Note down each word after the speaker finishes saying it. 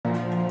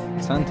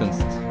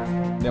Sentenced.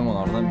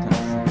 Demolardan bir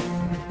tanesi.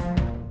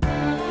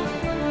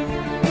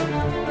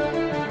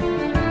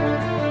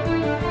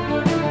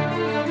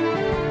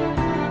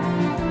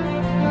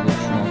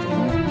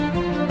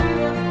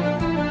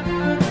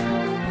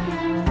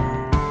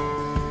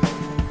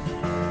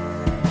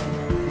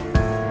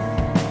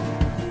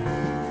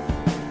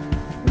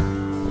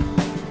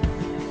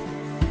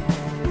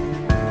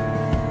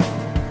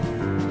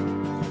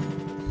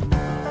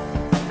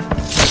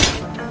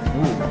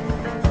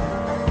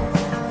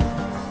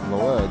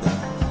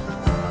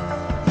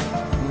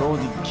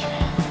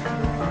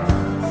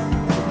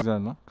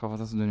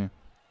 Kafatası dönüyor.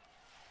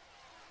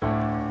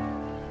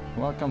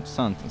 Welcome to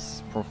Sentence.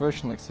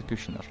 Professional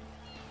executioner.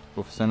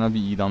 Profesyonel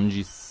bir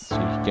idamcıyız.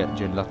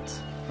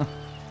 Cellat.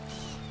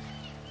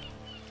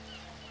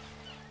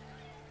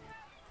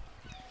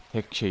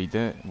 Tek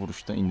şeyde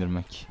vuruşta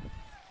indirmek.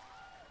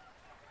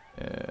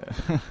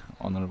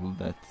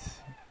 Honorable death.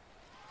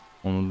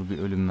 Onurlu bir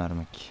ölüm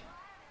vermek.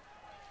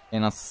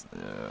 En az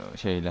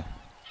şeyle.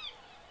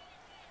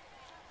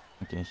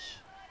 Okay.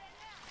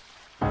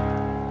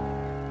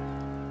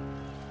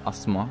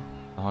 Asma,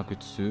 daha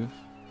kötüsü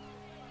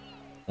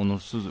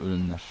onursuz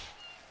ölümler.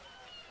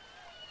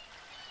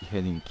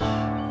 Beheading.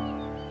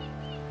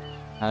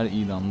 Her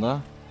idamda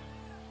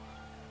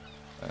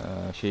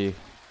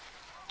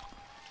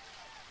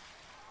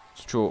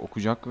suçu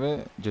okuyacak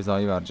ve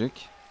cezayı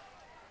verecek.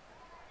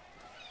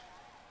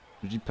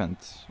 Repent.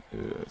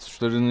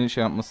 Suçlarını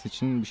şey yapması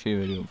için bir şey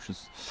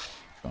veriyormuşuz.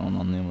 Şu an onu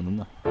anlayamadım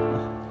da.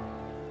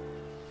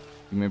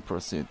 You may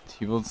proceed.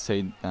 He will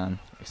say then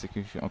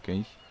execution.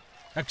 Okay.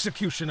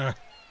 Executioner,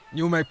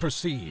 you may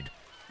proceed.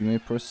 You may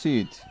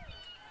proceed.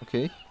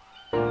 Okay.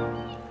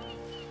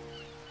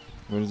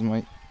 Where is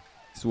my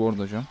sword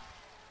hocam?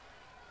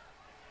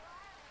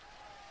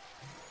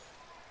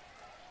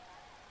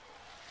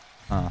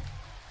 Ha.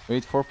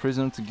 Wait for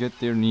prisoner to get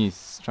their knees.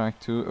 Strike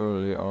too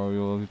early or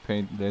you will be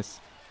paid less.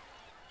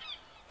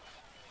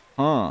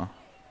 Ha.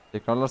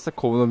 Tekrarlarsa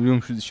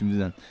kovulabiliyormuşuz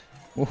şimdiden.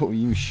 Oh,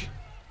 iyiymiş.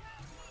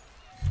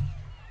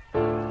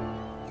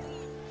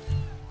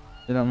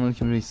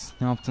 Selamünaleyküm reis.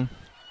 Ne yaptın?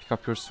 Pick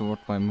up your sword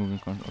by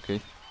moving on. Okay.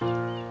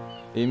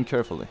 Aim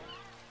carefully.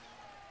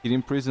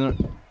 Kill prisoner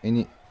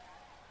any...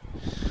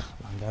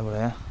 Lan gel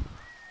buraya.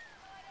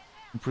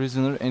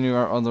 Prisoner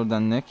anywhere other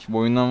than neck.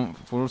 Boyundan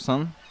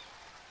vurursan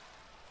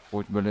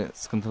böyle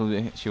sıkıntılı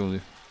bir şey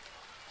oluyor.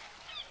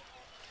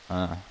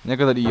 Ha. Ne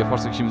kadar iyi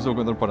yaparsak işimizi o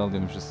kadar para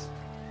alıyormuşuz.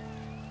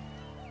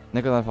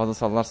 Ne kadar fazla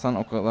sallarsan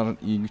o kadar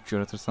iyi güç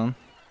yaratırsan.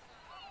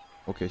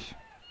 Okey.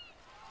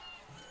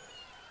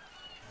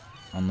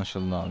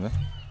 Anlaşıldı abi.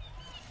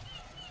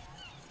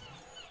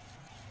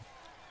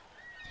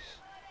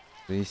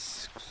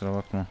 Reis kusura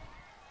bakma.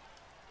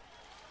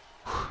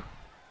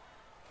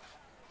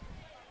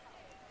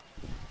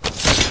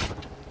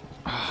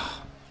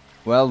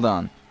 Well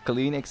done.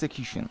 Clean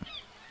execution.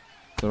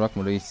 Kusura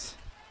bakma reis.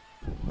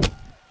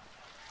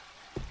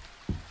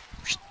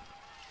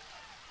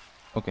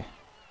 Okey.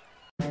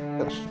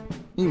 Kadar.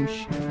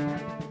 İyiymiş.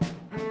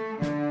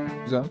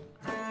 Güzel.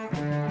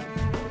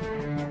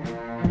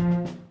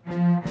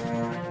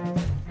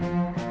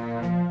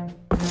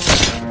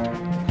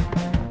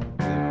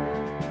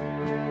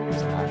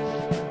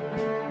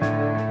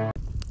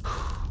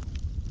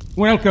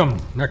 Welcome,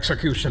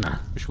 executioner.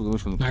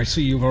 I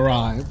see you've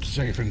arrived,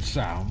 safe and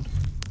sound,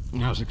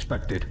 as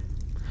expected.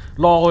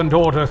 Law and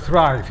order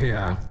thrive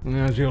here,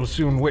 as you'll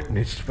soon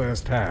witness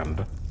firsthand.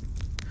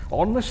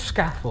 On the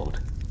scaffold,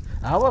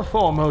 our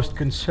foremost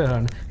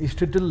concern is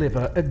to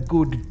deliver a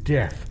good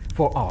death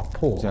for our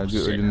poor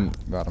sinner.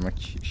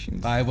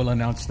 I will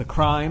announce the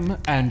crime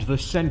and the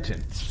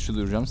sentence.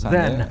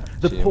 Then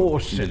the poor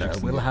sinner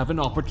will have an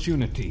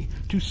opportunity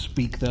to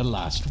speak their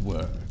last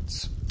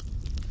words.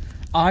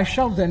 I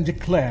shall then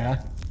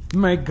declare,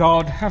 may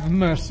God have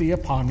mercy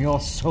upon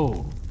your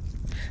soul.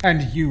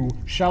 And you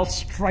shall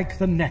strike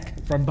the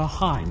neck from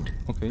behind,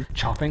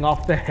 chopping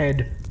off the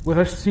head with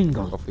a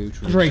single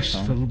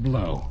graceful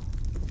blow.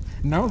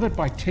 Know that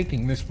by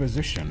taking this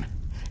position,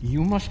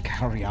 you must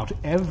carry out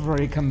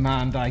every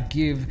command I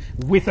give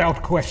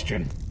without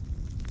question.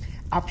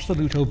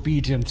 Absolute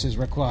obedience is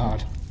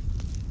required.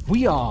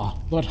 We are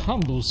but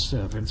humble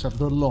servants of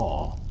the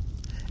law,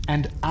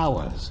 and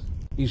ours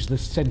is the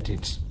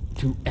sentence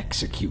to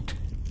execute.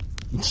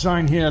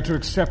 Sign here to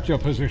accept your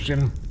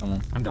position,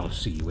 and I'll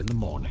see you in the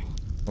morning.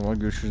 Tamam,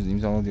 görüşürüz.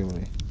 İmzala diyor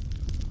burayı.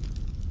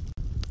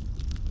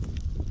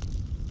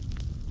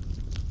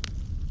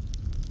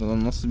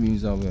 Lan nasıl bir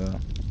imza bu ya?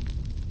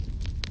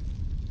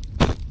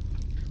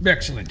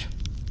 Excellent.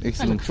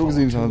 Excellent. Çok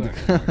güzel imzaladık.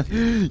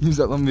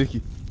 İmzalanmıyor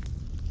ki.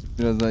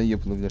 Biraz daha iyi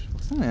yapılabilir.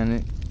 Baksana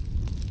yani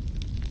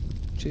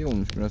şey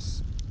olmuş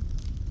biraz.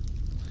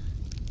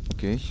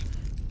 Okey.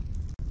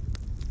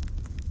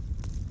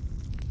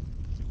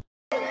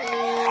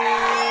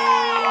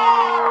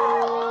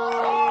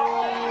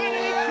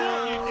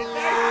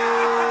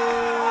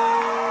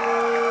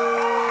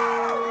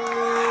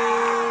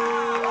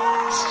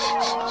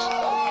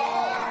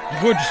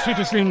 Good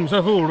citizens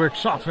of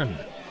Ulrichshafen,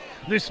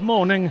 this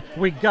morning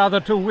we gather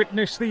to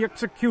witness the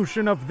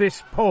execution of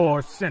this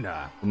poor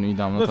sinner. Bunun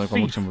idamına The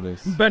tanıklamak thief, için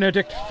buradayız.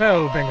 Benedict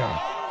Felbinger,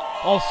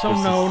 also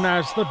known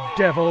as the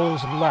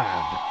Devil's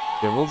Lad.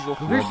 Devils of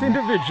This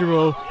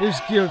individual is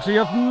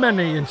guilty of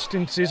many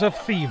instances of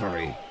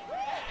thievery.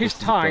 His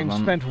time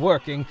spent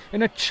working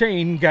in a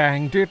chain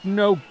gang did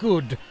no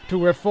good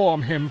to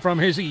reform him from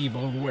his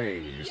evil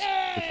ways.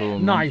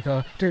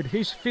 Neither did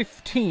his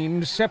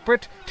 15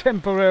 separate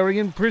temporary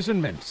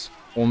imprisonments,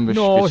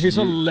 nor his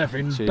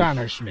 11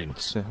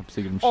 banishments,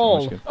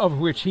 all of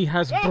which he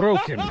has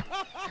broken,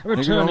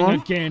 returning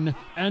again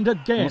and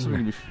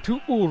again to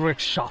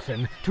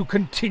Ulrichshafen to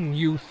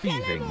continue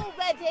thieving.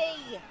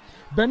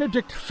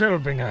 Benedict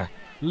Felbinger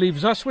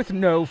leaves us with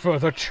no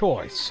further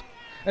choice,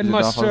 and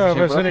must serve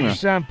as an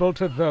example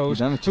to those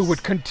who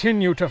would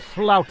continue to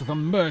flout the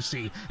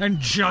mercy and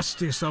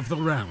justice of the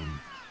realm.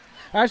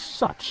 As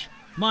such,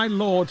 my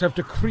lords have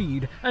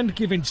decreed and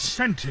given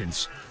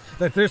sentence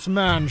that this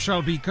man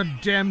shall be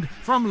condemned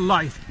from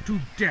life to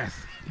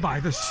death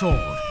by the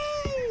sword.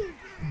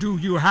 Do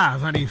you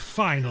have any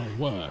final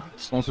words?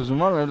 Son sözün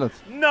var mı evlat?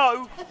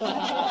 No!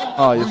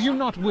 Hayır. Do you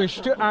not wish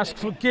to ask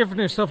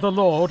forgiveness of the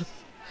Lord,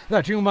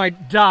 that you might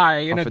die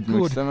in a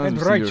good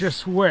and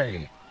righteous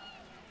way?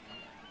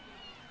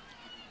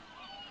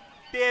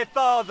 Dear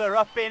Father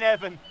up in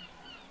heaven,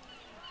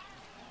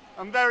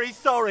 I'm very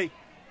sorry.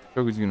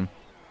 Çok üzgünüm.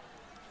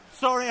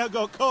 Sorry I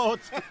got caught.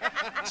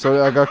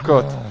 Sorry I got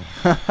caught.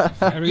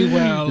 Very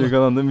well.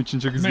 Yakalandığım için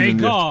çok May üzgünüm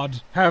diyor. God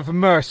have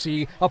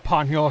mercy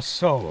upon your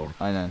soul.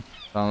 Aynen.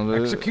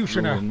 Tanrı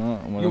Executioner,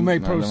 umarım you may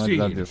merhamet proceed.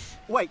 eder diyor.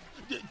 Wait,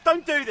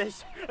 don't do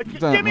this.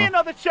 Güzel Give me yapma.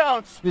 another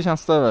chance. Bir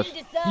şans daha ver.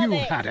 You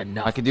had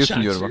enough Hak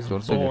ediyorsun diyor bak, chances,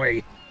 doğru söylüyor.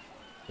 boy.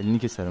 Elini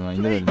keserim ha,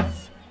 indir elini.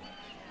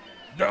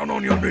 Down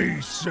on your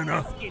knees,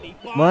 sinner.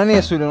 Bana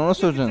niye söylüyorsun, ona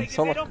söyleyeceksin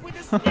salak.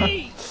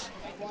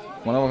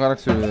 Bana bakarak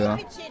söylüyor ya.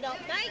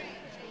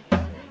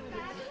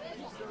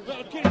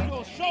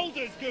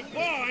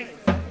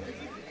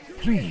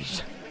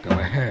 Please, go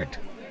ahead.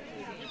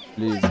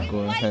 Please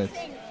go ahead.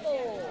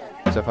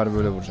 Bu sefer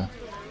böyle vuracağım.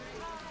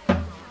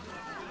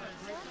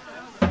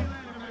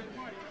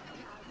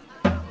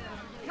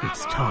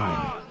 It's time.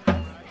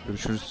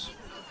 Görüşürüz.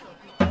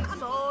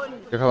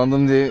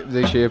 Yakalandım diye bir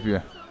de şey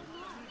yapıyor.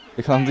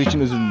 Yakalandığı için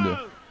özür diliyor.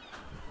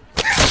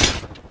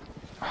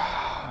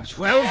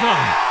 Well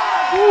done.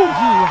 You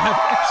have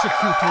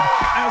executed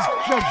as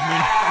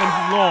judgment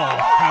and law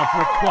have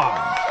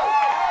required.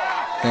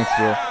 Thanks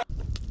bro.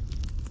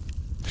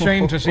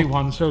 Shame to see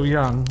one so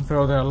young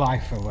throw their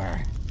life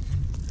away.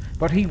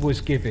 But he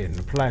was given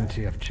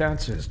plenty of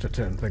chances to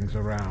turn things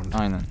around.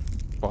 Aynen.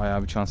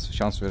 Bayağı bir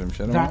şans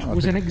vermişler ama That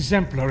was an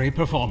exemplary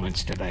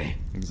performance today.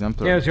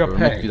 Here's your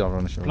pay, bir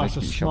davranış. plus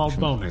a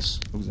small bonus.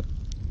 Çok güzel.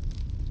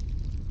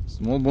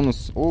 Small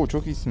bonus. Oo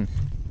çok iyisin.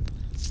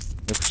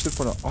 Yapıştır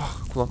para. Ah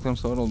kulaklarım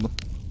sağır oldu.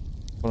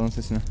 Paranın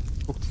sesine.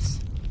 Çok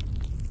tiz.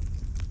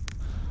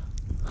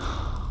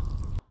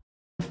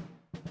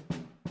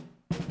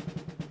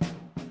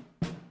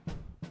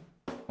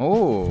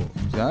 Oo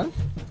güzel.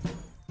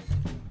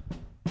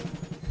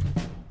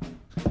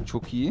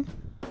 Çok iyi.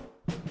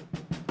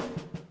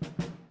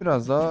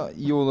 Biraz daha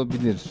iyi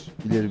olabilir.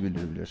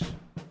 Bilir.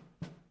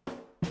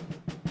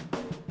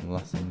 Allah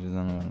senin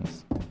cezanı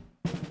vermesin.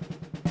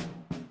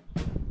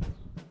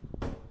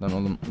 Lan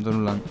oğlum dur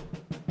lan.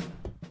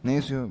 Ne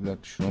yazıyor? Bir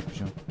dakika şunu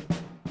okuyacağım.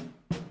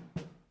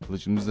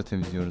 Kılıcımızı da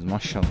temizliyoruz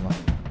maşallah.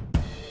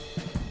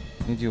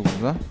 Ne diyor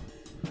burada?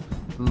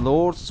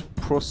 Lords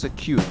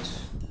prosecute.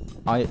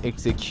 I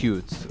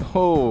execute.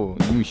 Oh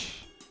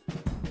iyiymiş.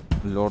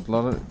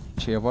 Lordlar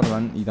şey yapar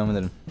ben idam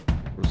ederim.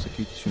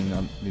 Prosecute şimdi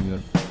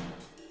bilmiyorum.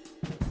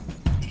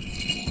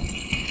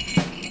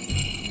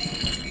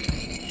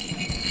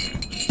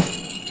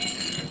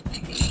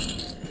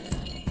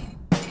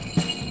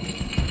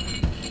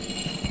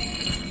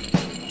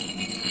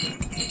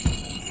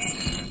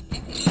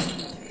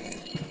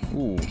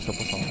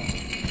 Sapasağlam.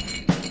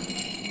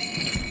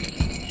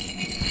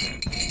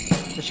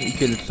 Keşke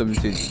iki eli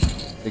tutabilseydik.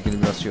 Tek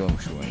eli biraz şey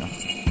olmuş bu oyuna.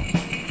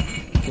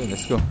 Okay,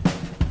 let's go.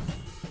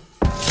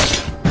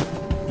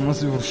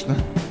 Nasıl bir vuruştu?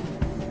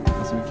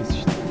 Nasıl bir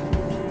kesişti?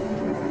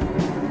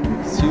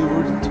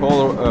 Silver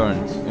Taller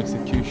earned.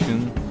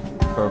 Execution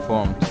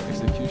performed.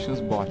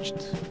 Executions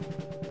botched.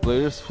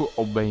 Players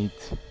who obeyed.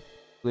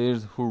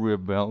 Players who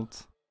rebelled.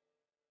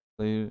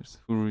 Players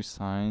who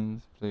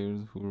resigned. Players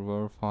who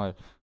were fired.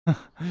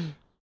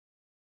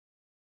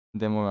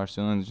 Demo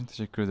versiyonu için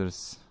teşekkür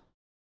ederiz.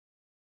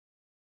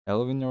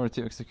 Elven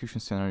narrative execution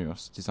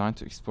scenarios designed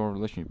to explore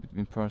relationship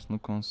between personal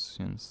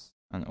conscience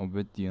and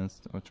obedience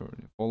to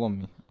authority. Follow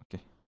me. Okay.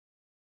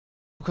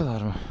 Bu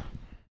kadar mı?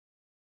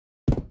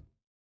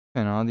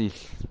 Fena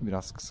değil.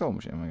 Biraz kısa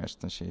olmuş ama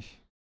gerçekten şey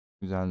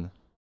güzeldi.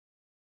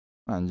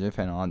 Bence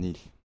fena değil.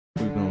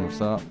 Uygun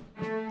olursa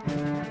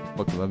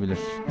bakılabilir.